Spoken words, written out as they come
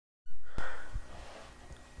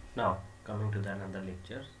Now coming to the another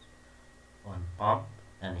lecture on pump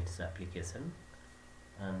and its application,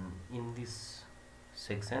 and in this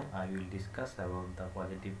section I will discuss about the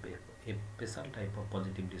a special type of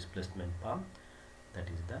positive displacement pump, that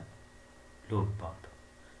is the lobe pump.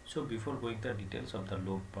 So before going the details of the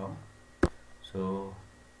lobe pump, so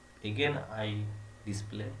again I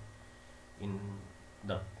display in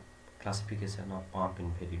the classification of pump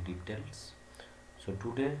in very details. So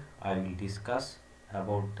today I will discuss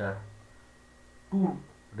about the two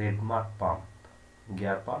red mark pump,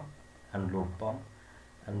 gear pump and lobe pump,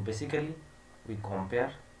 and basically we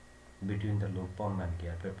compare between the lobe pump and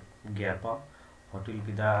gear pump, what will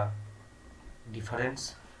be the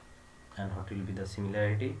difference and what will be the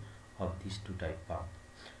similarity of these two type pump.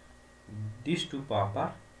 These two pump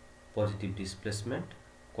are positive displacement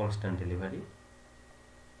constant delivery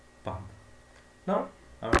pump. Now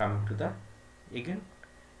I am coming to the again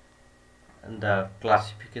the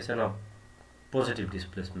classification of positive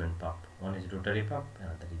displacement pump. One is rotary pump,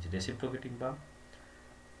 another is reciprocating pump.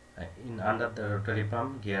 In under the rotary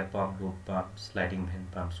pump, gear pump, lobe pump, sliding vane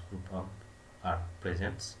pump, screw pump are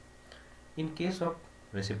present. In case of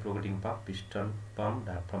reciprocating pump, piston pump,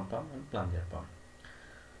 diaphragm pump and plunger pump.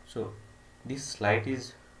 So this slide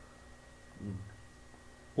is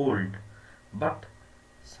old, but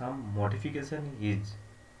some modification is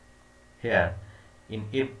here in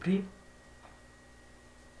every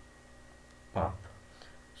pump.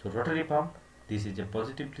 So rotary pump, this is a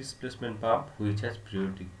positive displacement pump which has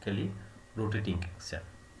periodically rotating action.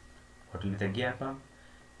 What will be the gear pump?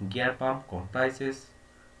 Gear pump comprises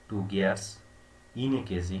two gears in a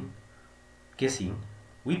casing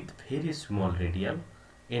with very small radial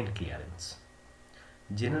end clearance.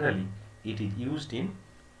 Generally it is used in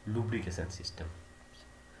lubrication system.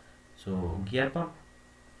 So gear pump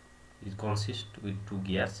is consists with two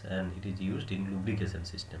gears and it is used in lubrication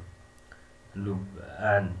system.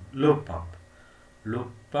 And lobe pump.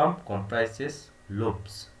 Lobe pump comprises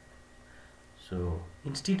lobes. So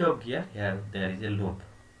instead of gear, here there is a lobe,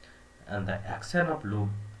 and the action of lobe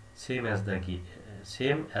same as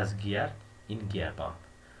gear in gear pump.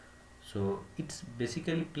 So it's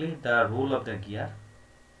basically play the role of the gear,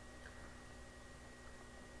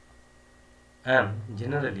 and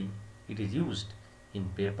generally it is used in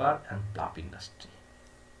paper and pulp industry.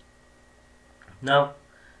 Now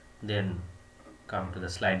then come to the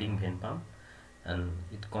sliding vane pump, and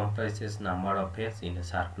it comprises number of vanes in a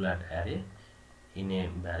circular array in a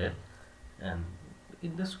barrel. And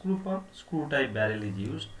in the screw pump, screw type barrel is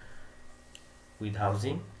used with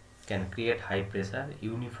housing, can create high pressure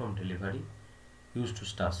uniform delivery used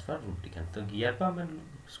to transfer lubricant. So gear pump and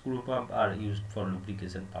screw pump are used for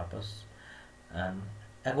lubrication purpose, and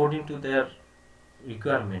according to their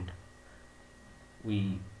requirement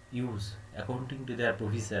we use, according to their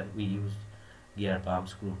provision we use gear pump,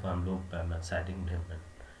 screw pump, lobe pump and sliding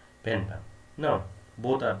vane pump. Now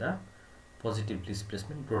both are the positive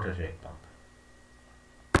displacement rotary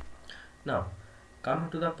pump. Now coming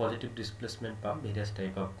to the positive displacement pump, various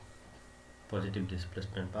type of positive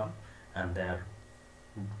displacement pump and their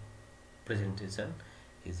presentation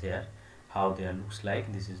is here, how they looks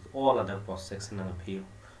like. This is all other cross sectional view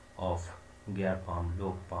of gear pump,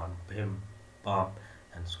 lobe pump, vane pump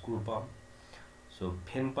and screw pump. So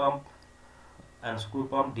vane pump and screw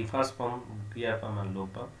pump differs from gear pump and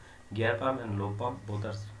lobe pump. Gear pump and lobe pump both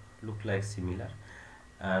are look like similar,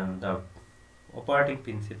 and the operating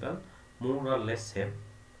principle more or less same.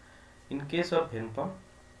 In case of vane pump,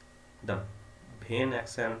 the vane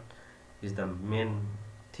action is the main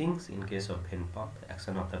things. In case of vane pump,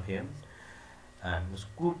 action of the vane, and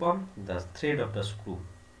screw pump, the thread of the screw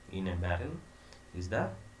in a barrel is the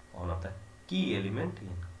one of the key element in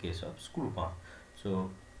case of screw pump.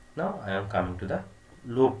 So now I am coming to the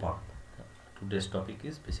lobe pump. Today's topic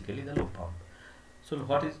is basically the lobe pump. So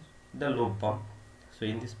what is the lobe pump? So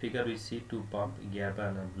in this figure we see two pump, gear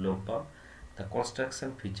pump and lobe pump. The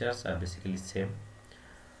construction features are basically same,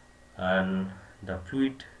 and the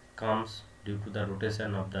fluid comes due to the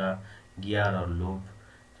rotation of the gear or lobe.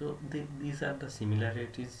 So these are the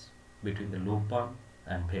similarities between the lobe pump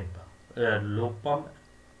and vane pump, lobe pump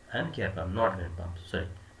and gear pump, not vane pump. Sorry,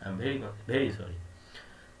 I am very sorry.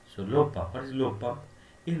 So lobe pump. What is lobe pump?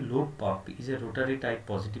 A lobe pump is a rotary type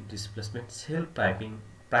positive displacement self priming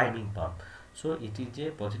pump. So it is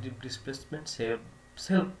a positive displacement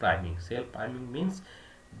self priming. Self priming means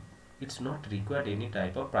it's not required any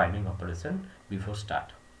type of priming operation before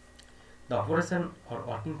start. The operation or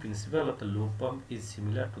working principle of the lobe pump is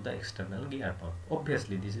similar to the external gear pump.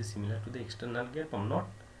 Obviously this is similar to the external gear pump, not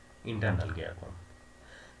internal gear pump.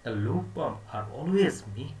 The lobe pump are always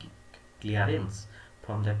making clearance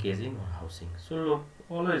from the casing or housing. So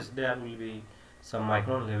always there will be some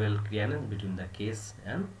micron level clearance between the case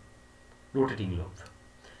and rotating lobe.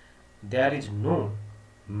 There is no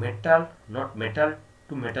metal, not metal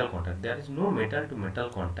to metal contact. There is no metal to metal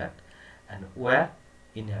contact, and where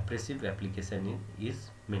in abrasive application is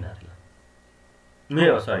mineral.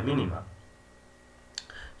 Minimum.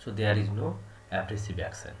 So there is no abrasive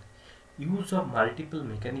action. Use of multiple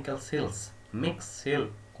mechanical cells makes cell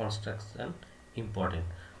construction important.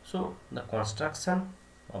 So the construction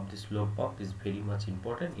of this lobe pump is very much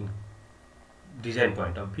important in design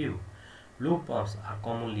point of view. Lobe pumps are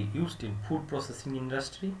commonly used in food processing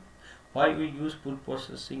industry. Why we use food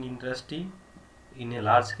processing industry in a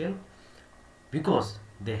large scale? Because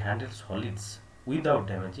they handle solids without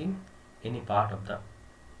damaging any part of the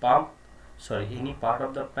pump, any part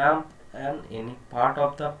of the pump and any part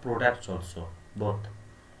of the products also, both.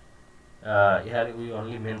 Here we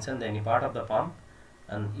only mention any part of the pump,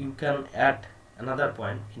 and you can add another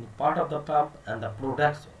point, any part of the pump and the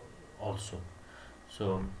products also.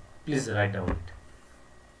 So please write down it.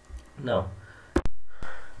 Now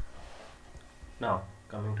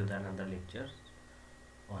coming to the another lecture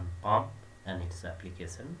on pump and its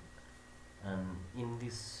application, and in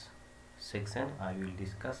this section I will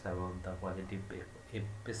discuss about the a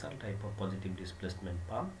special type of positive displacement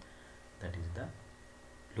pump, that is the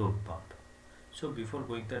lobe pump. So before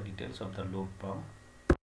going the details of the lobe pump,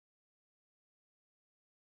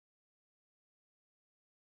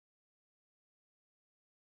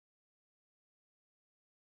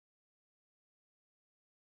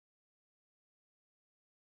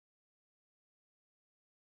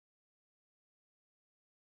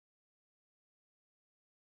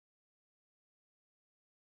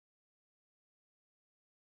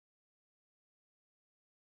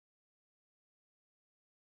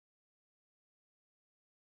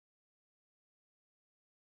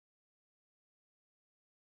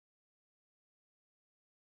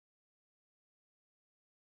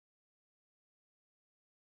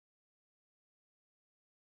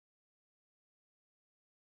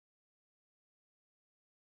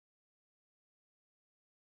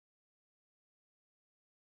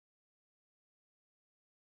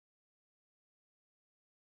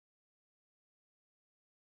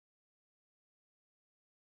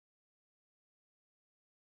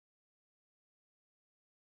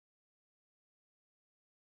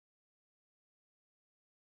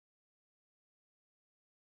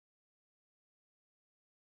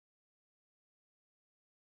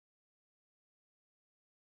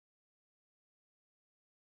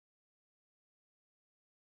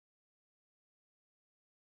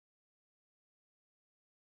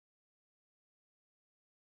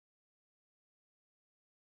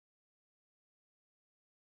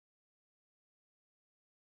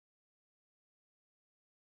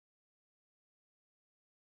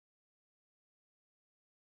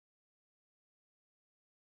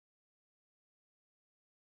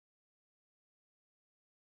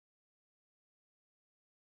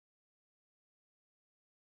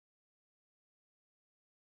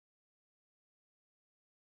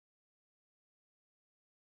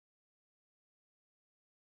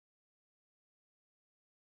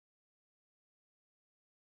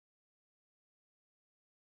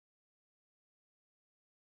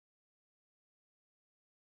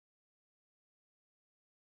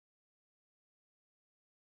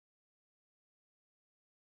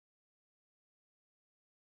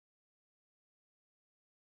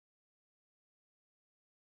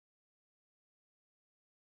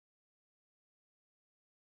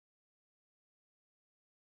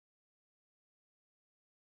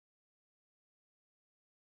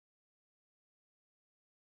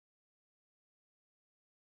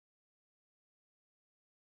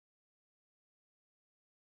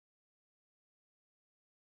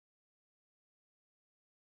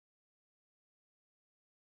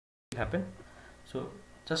 happen. So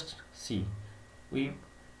just see, we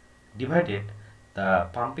divided the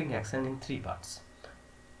pumping action in three parts.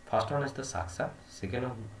 First one is the suction, second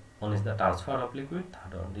one is the transfer of liquid,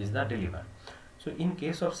 third one is the delivery. So in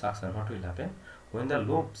case of suction, what will happen? When the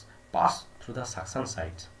lobes pass through the suction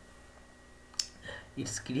sides,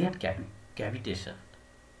 it creates cavitation,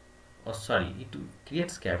 it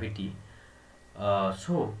creates cavity,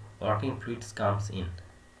 so working fluids comes in.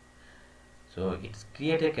 So it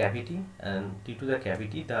creates a cavity, and due to the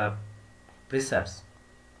cavity the pressures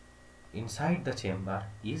inside the chamber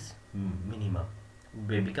is minimum,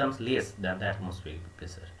 becomes less than the atmospheric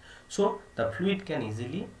pressure, so the fluid can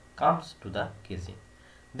easily comes to the casing.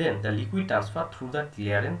 Then the liquid transfer through the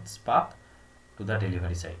clearance path to the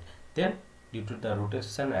delivery side. Then due to the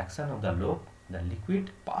rotation action of the lobe, the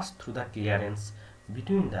liquid pass through the clearance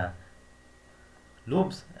between the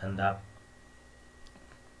lobes and the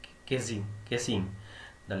casing,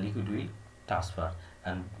 the liquid will transfer,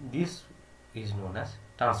 and this is known as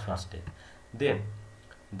transfer stage. Then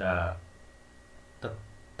the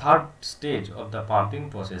third stage of the pumping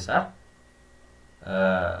process are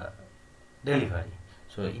delivery.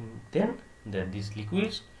 So this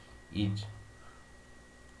liquid is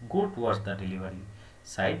go towards the delivery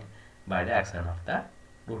side by the action of the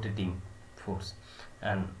rotating force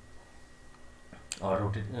and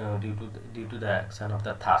due to the action of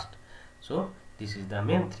the thrust. So this is the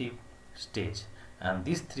main three stage, and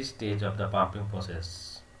these three stage of the pumping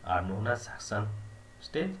process are known as suction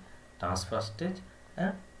stage, transfer stage,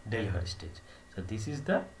 and delivery stage. So this is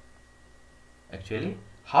the actually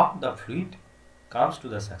how the fluid comes to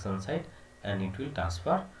the suction side and it will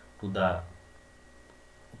transfer to the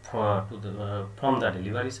from the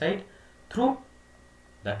delivery side through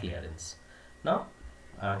the clearance. Now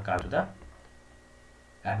come to the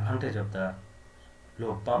advantage of the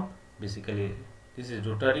lobe pump. Basically this is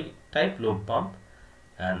rotary type lobe pump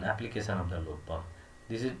and application of the lobe pump.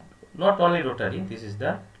 This is not only rotary, this is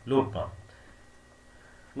the lobe pump,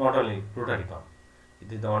 not only rotary pump.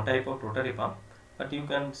 It is the one type of rotary pump, but you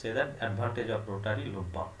can say that advantage of rotary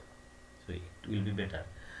lobe pump, so it will be better.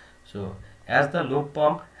 So as the lobe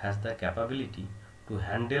pump has the capability to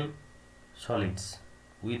handle solids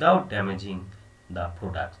without damaging the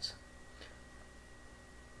products,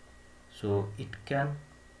 so it can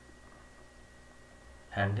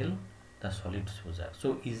handle the solid soldier,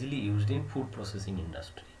 so easily used in food processing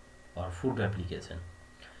industry or food application.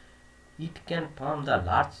 It can pump the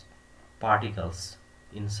large particles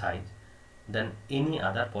in size than any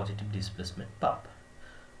other positive displacement pump.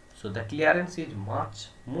 So the clearance is much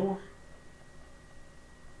more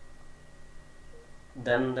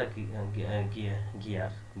than the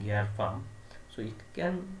gear pump, so it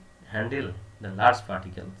can handle the large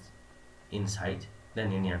particles in size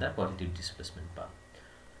than any other positive displacement pump.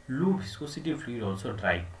 Low viscosity fluid also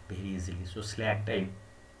dry very easily, so slag type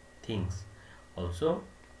things also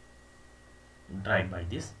dry by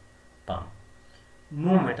this pump.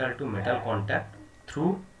 No metal to metal contact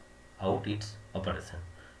throughout its operation,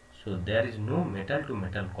 so there is no metal to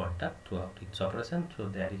metal contact throughout its operation, so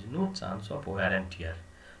there is no chance of wear and tear.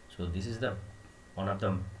 So this is the one of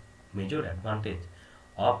the major advantage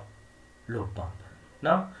of lobe pump.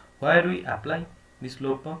 Now where we apply this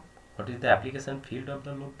lobe pump, what is the application field of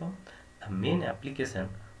the lobe pump? The main application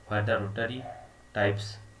where the rotary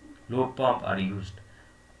types lobe pump are used,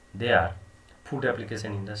 they are food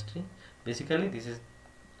application industry. Basically this is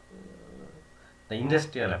the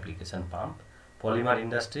industrial application pump, polymer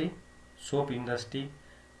industry, soap industry,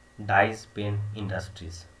 dyes, pen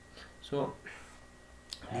industries. So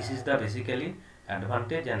this is the basically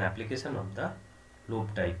advantage and application of the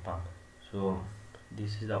lobe type pump. So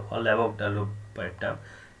this is the all about the lobe pipe pump.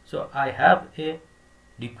 So I have a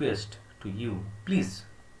request to you, please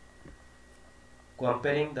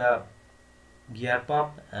comparing the gear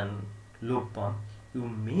pump and lobe pump, you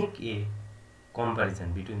make a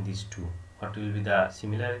comparison between these two. What will be the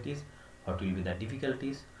similarities, what will be the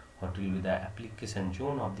difficulties, what will be the application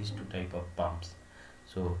zone of these two type of pumps.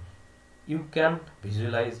 So you can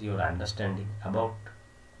visualize your understanding about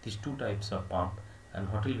these two types of pump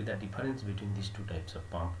and what will be the difference between these two types of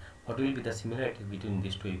pump, what will be the similarity between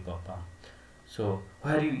these two types of pump, so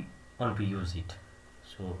where you want to use it.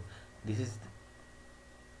 So this is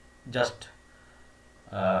just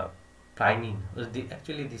priming.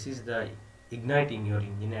 Actually this is the igniting your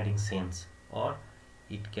engineering sense, or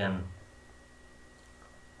it can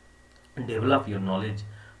develop your knowledge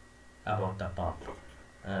about the pump.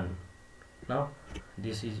 And now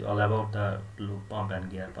this is all about the lobe pump and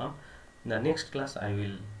gear pump. In the next class I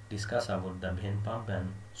will discuss about the vane pump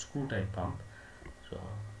and screw type pump. So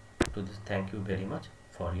to this, thank you very much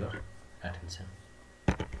for your attention.